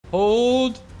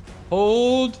Hold.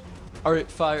 Hold. Alright,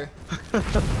 fire.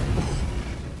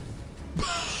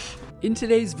 In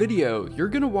today's video, you're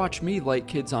gonna watch me light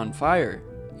kids on fire.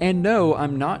 And no,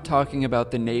 I'm not talking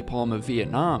about the napalm of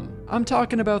Vietnam. I'm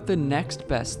talking about the next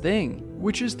best thing,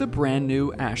 which is the brand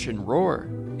new Ashen Roar.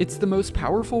 It's the most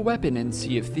powerful weapon in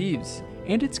Sea of Thieves,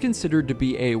 and it's considered to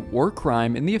be a war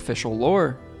crime in the official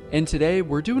lore. And today,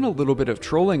 we're doing a little bit of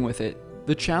trolling with it.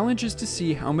 The challenge is to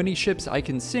see how many ships I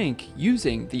can sink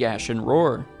using the Ashen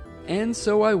Roar. And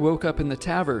so I woke up in the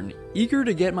tavern, eager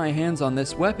to get my hands on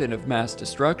this weapon of mass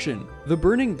destruction. The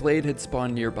burning blade had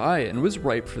spawned nearby and was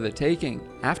ripe for the taking.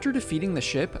 After defeating the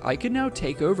ship, I could now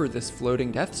take over this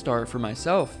floating Death Star for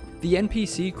myself. The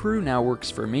NPC crew now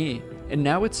works for me, and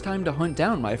now it's time to hunt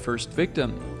down my first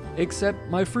victim. Except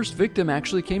my first victim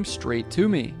actually came straight to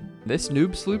me. This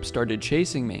noob sloop started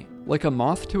chasing me, like a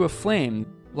moth to a flame,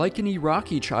 like an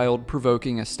Iraqi child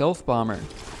provoking a stealth bomber.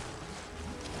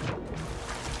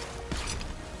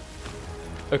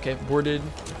 Okay, boarded,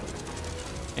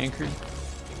 anchored,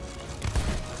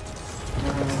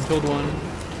 killed one,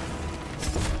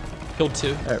 killed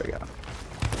two. There we go.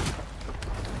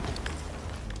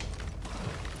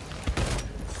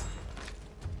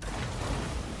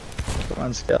 Come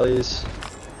on, Skellies.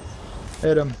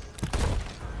 Hit him.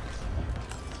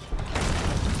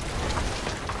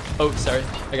 Oh, sorry,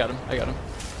 I got him,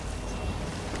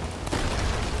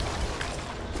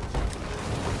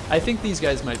 I think these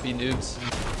guys might be noobs.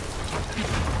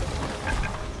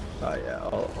 Oh yeah,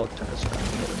 I'll turn this around and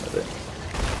hit him with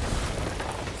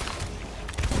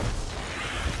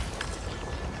it.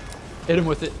 Hit him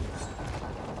with it.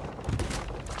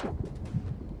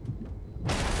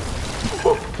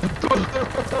 Oh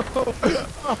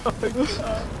my god.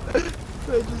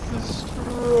 That just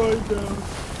destroyed them.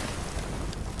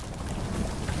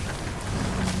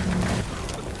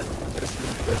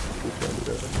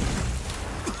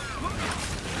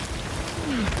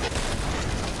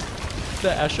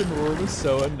 The Ashen Roar was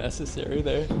so unnecessary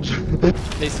there.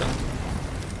 They sunk.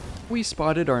 We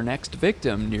spotted our next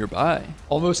victim nearby.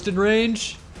 Almost in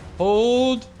range.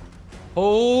 Hold.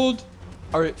 Hold.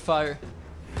 Alright, fire.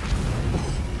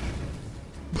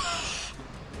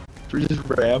 We just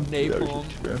rammed. Napalm.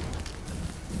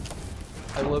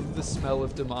 I love the smell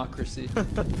of democracy.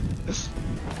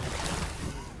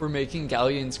 We're making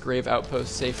Galleon's grave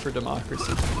outpost safe for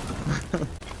democracy.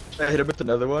 I hit him with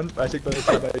another one. I think by the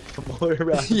time I come all the way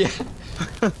around. Yeah.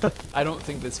 I don't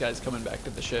think this guy's coming back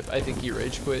to the ship. I think he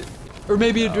rage quit. Or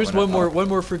maybe there's one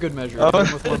more for good measure.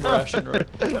 One with one more Ashen Roar.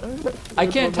 I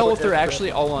can't tell if they're actually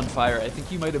all on fire. I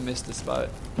think you might have missed a spot.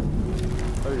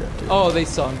 Oh yeah. Oh, they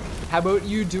sunk. How about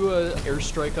you do a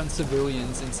airstrike on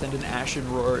civilians and send an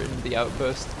Ashen Roar into the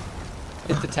outpost?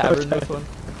 Hit the tavern with one.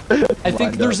 I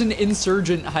think there's an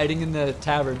insurgent hiding in the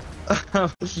tavern.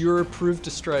 You're approved to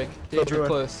strike. Danger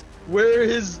close. Where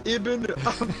is Ibn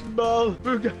Amal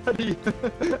Bugatti?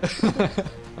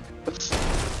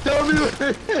 Tell me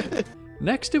where.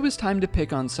 Next, it was time to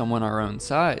pick on someone our own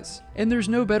size. And there's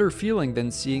no better feeling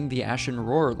than seeing the Ashen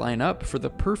Roar line up for the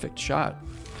perfect shot.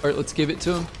 Alright, let's give it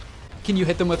to him. Can you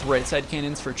hit them with right side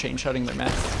cannons for chain shotting their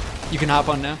masts? You can hop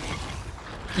on now.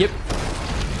 Yep.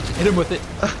 Hit him with it.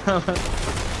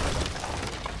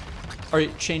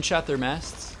 Alright, chain shot their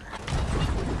masts.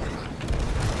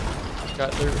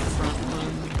 Got their front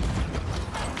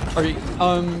one. Alright,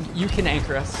 you can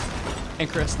anchor us.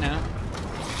 Anchor us now.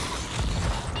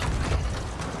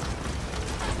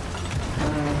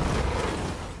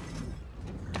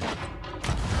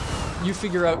 You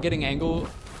figure out getting angle.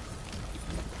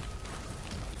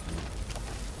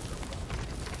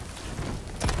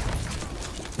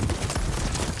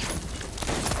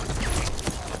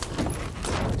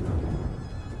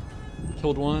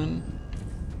 Killed one.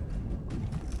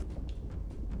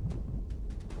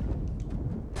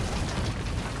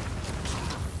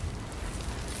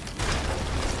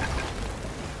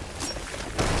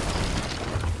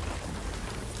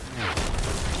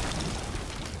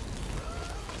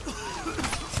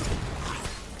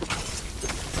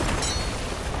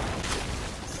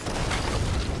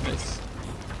 Nice.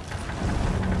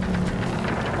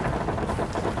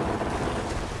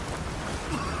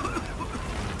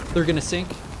 They're gonna sink.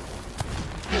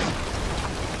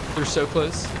 They're so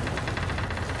close.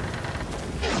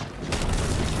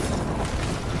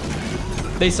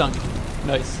 They sunk.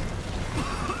 Nice.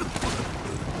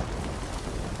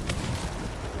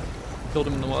 Killed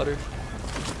him in the water.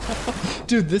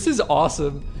 Dude, this is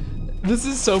awesome. This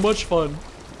is so much fun.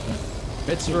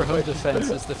 It's for home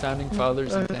defense, as the founding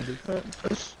fathers intended. I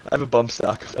have a bump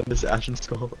stock on this Ashen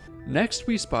skull. Next,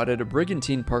 we spotted a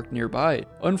brigantine parked nearby.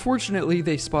 Unfortunately,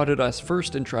 they spotted us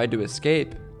first and tried to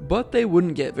escape. but they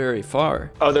wouldn't get very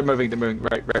far. Oh, they're moving.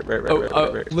 Right.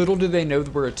 Right. Little do they know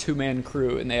that we're a two-man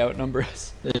crew and they outnumber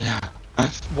us. Yeah.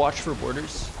 Watch for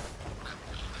borders.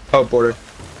 Oh, border.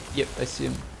 Yep, I see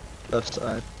him. Left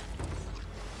side.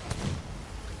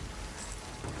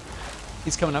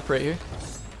 He's coming up right here.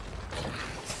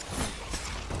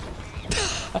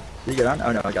 You get on?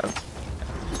 Oh no, I got him.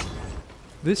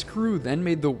 This crew then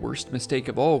made the worst mistake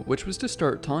of all, which was to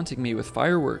start taunting me with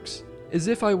fireworks, as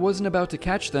if I wasn't about to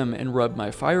catch them and rub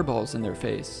my fireballs in their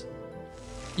face.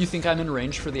 You think I'm in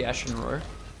range for the Ashen Roar?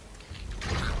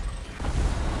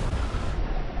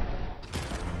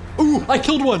 Ooh, I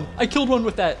killed one! I killed one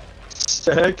with that!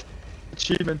 Sick.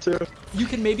 Achievement too. You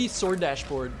can maybe sword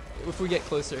dashboard if we get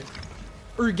closer.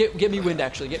 Or get me wind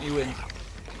actually, get me wind.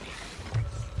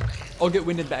 I'll get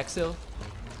wind and backsail,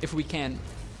 if we can.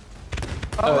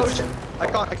 Oh shit. I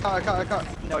caught.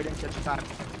 No, I didn't catch in time.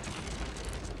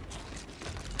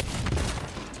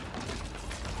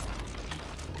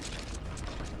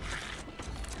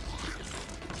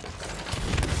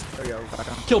 There we go, we're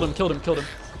back on. Killed him.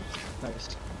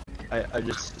 Nice. I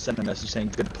just sent a message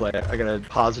saying good play. I gotta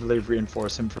positively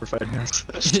reinforce him for fighting us.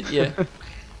 Yeah.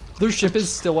 Their ship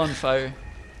is still on fire.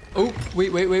 Oh,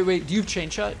 wait. Do you have chain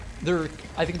shot?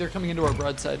 I think they're coming into our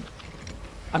broadside.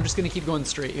 I'm just gonna keep going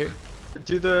straight here.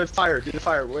 Do the fire.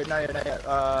 Wait, not yet.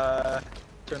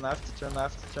 Turn left.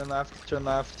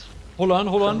 Hold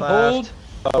on. Left. Hold.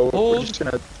 Oh, Hold. we're just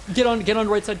gonna... Get on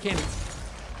right side cannons.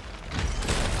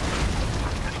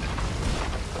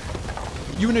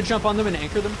 You wanna jump on them and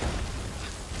anchor them?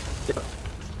 Yeah.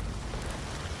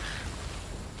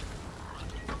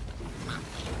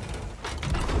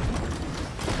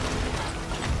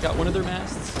 Got one of their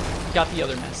masts. Got the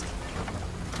other mast.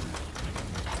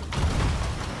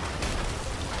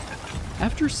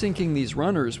 After sinking these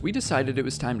runners, we decided it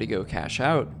was time to go cash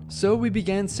out. So we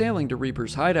began sailing to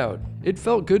Reaper's hideout. It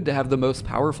felt good to have the most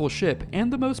powerful ship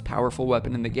and the most powerful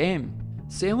weapon in the game.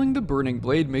 Sailing the Burning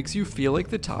Blade makes you feel like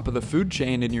the top of the food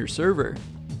chain in your server.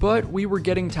 But we were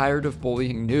getting tired of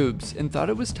bullying noobs and thought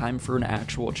it was time for an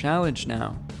actual challenge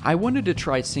now. I wanted to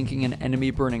try sinking an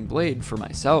enemy Burning Blade for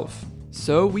myself.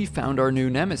 So we found our new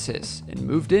nemesis and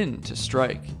moved in to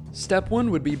strike. Step 1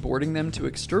 would be boarding them to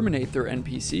exterminate their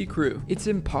NPC crew. It's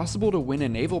impossible to win a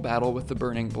naval battle with the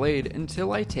Burning Blade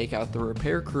until I take out the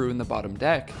repair crew in the bottom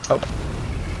deck. Oh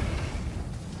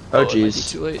jeez.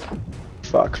 Too late.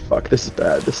 Fuck, this is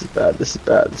bad.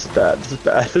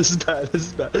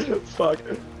 Fuck.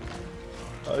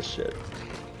 Oh shit.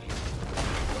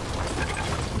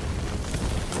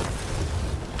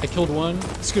 I killed one.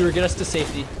 Scooter, get us to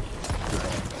safety.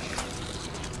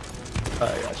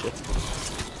 I got you.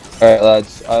 Alright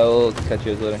lads, I'll catch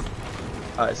you guys later.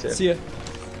 Alright, See ya.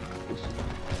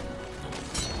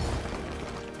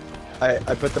 I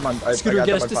put them on. Scooter,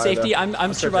 get us to safety.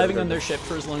 I'm surviving on their ship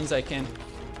for as long as I can.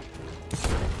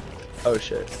 Oh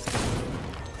shit.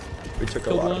 We took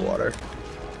a lot of water.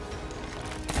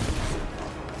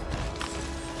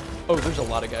 Oh, there's a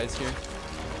lot of guys here.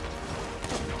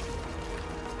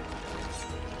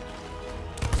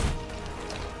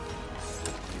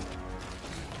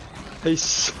 They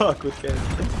suck with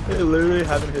cannons. They literally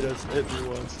haven't hit me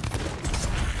once.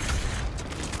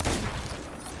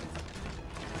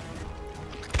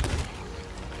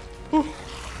 Whew.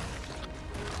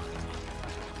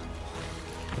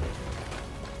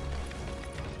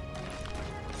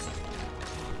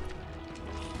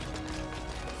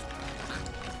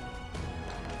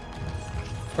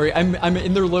 Alright, I'm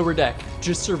in their lower deck.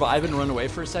 Just survive and run away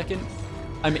for a second.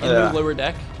 I'm in their lower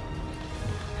deck.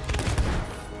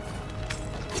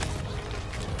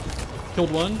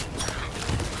 Killed one.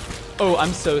 Oh,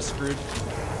 I'm so screwed.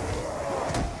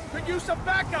 Could use some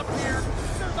backup here.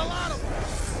 There's a lot of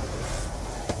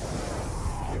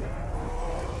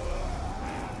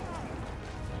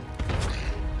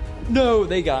them. No,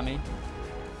 they got me.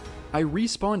 I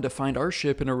respawned to find our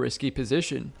ship in a risky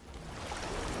position.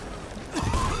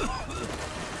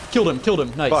 Killed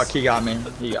him, nice. Fuck, he got me.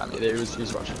 He's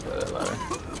rushing for that ladder.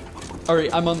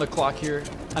 Alright, I'm on the clock here.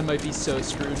 I might be so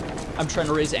screwed. I'm trying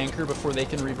to raise anchor before they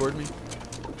can reboard me.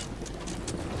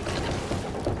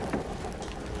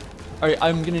 Alright,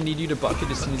 I'm gonna need you to bucket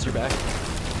as soon as you're back.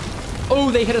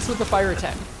 Oh, they hit us with a fire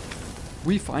attack.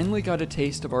 We finally got a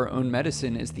taste of our own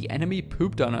medicine as the enemy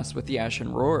pooped on us with the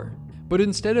Ashen Roar. But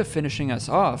instead of finishing us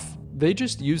off, they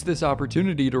just used this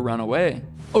opportunity to run away.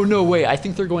 Oh no way, I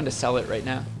think they're going to sell it right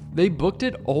now. They booked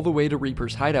it all the way to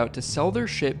Reaper's hideout to sell their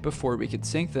ship before we could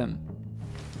sink them.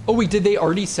 Oh wait, did they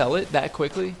already sell it that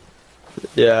quickly?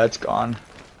 Yeah, it's gone.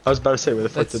 I was about to say, where the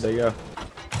fuck did they go?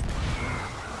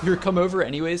 You're come over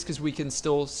anyways, because we can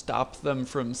still stop them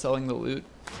from selling the loot.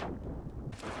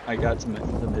 I got some mids,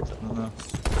 I don't know.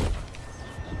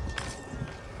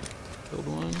 Killed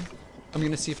one. I'm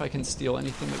gonna see if I can steal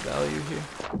anything of value here.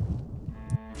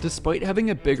 Despite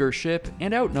having a bigger ship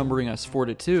and outnumbering us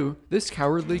 4-2, this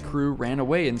cowardly crew ran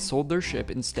away and sold their ship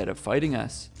instead of fighting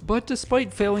us. But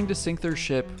despite failing to sink their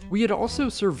ship, we had also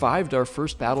survived our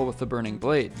first battle with the Burning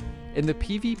Blade, and the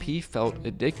PvP felt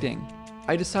addicting.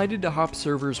 I decided to hop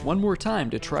servers one more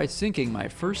time to try sinking my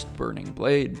first Burning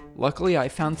Blade. Luckily, I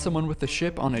found someone with a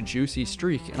ship on a juicy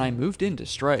streak, and I moved in to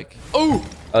strike. Oh!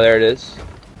 Oh, there it is.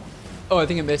 Oh, I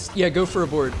think it missed. Yeah, go for a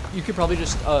board. You could probably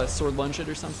just sword lunge it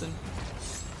or something.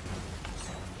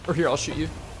 Or here, I'll shoot you.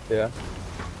 Yeah.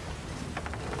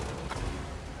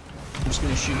 I'm just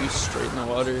gonna shoot you straight in the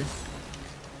water.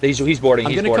 He's boarding.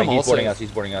 I'm He's gonna boarding. come He's boarding also. us.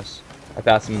 He's boarding us. I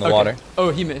passed him in the Okay. water.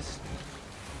 Oh, he missed.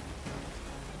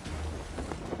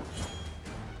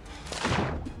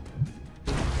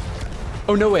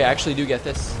 Oh, no way. I actually do get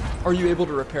this. Are you able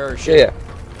to repair our ship? Yeah.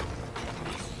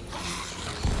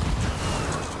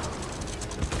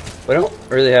 We don't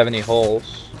really have any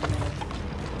holes.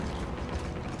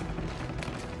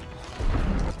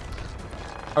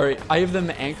 Alright, I have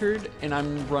them anchored, and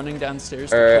I'm running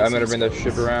downstairs. Alright, I'm gonna bring the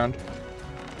ship around.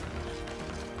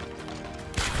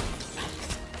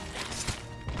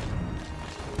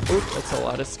 Oh, that's a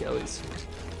lot of skellies.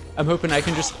 I'm hoping I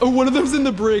can just... Oh, one of them's in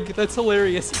the brig. That's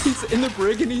hilarious. He's in the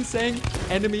brig, and he's saying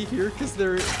enemy here, because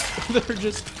they're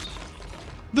just...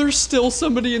 There's still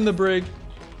somebody in the brig.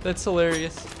 That's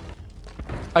hilarious.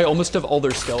 I almost have all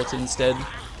their skeletons dead.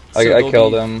 So I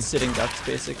killed them. Sitting ducks,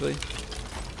 basically.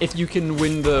 If you can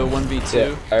win the 1v2.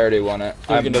 Yeah, I already won it.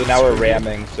 You're gonna Now we're screw it.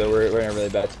 ramming, so we're in a really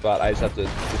bad spot. I just have to do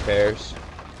repairs.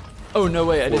 Oh, no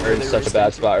way. I didn't We're know in they such were a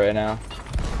bad sneaky. spot right now.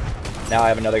 Now I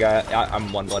have another guy.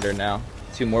 I'm one blundered now.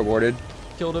 2 more boarded.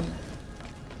 Killed him.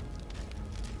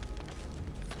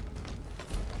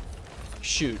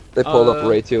 Shoot. They pulled up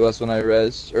right to us when I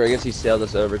res. Or I guess he sailed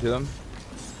us over to them.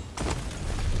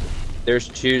 There's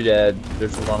 2 dead.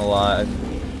 There's 1 alive.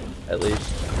 At least.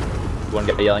 One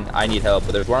guy yelling, I need help.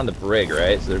 But there's 1 on the brig,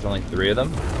 right? So there's only 3 of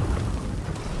them.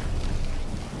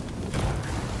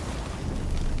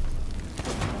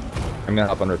 I'm gonna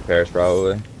hop on repairs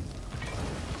probably.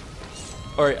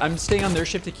 Alright, I'm staying on their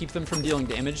ship to keep them from dealing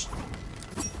damage.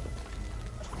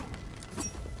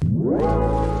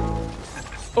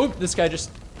 Oh, this guy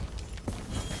just...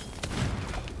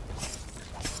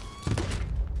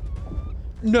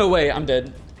 No way, I'm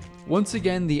dead. Once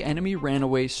again, the enemy ran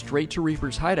away straight to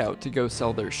Reaper's hideout to go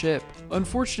sell their ship.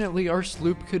 Unfortunately, our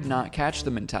sloop could not catch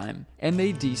them in time, and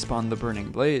they despawned the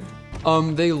Burning Blade.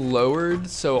 They lowered,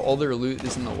 so all their loot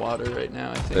is in the water right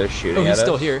now, I think. They're shooting Oh, at he's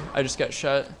still us? here. I just got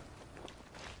shot.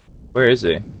 Where is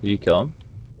he? Did you kill him?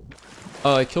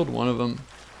 I killed one of them.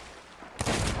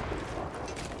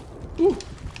 Ooh.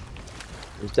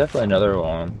 There's definitely another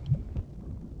one.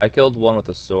 I killed one with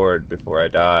a sword before I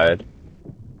died.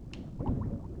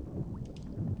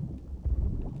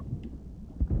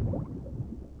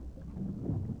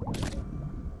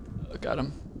 Oh, got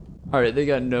him. Alright, they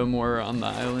got no more on the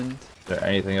island. Is there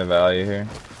anything of value here?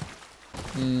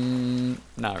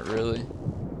 Not really.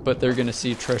 But they're gonna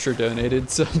see treasure donated,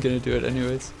 so I'm gonna do it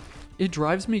anyways. It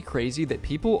drives me crazy that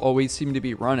people always seem to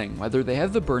be running, whether they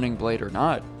have the Burning Blade or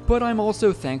not. But I'm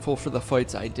also thankful for the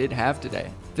fights I did have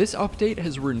today. This update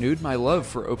has renewed my love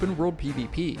for open world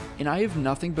PvP, and I have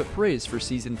nothing but praise for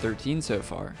Season 13 so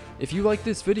far. If you like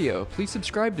this video, please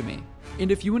subscribe to me.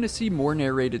 And if you want to see more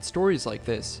narrated stories like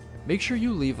this, make sure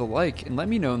you leave a like and let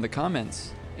me know in the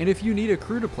comments. And if you need a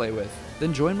crew to play with,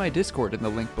 then join my Discord in the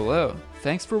link below.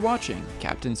 Thanks for watching,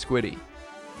 Captain Squiddy.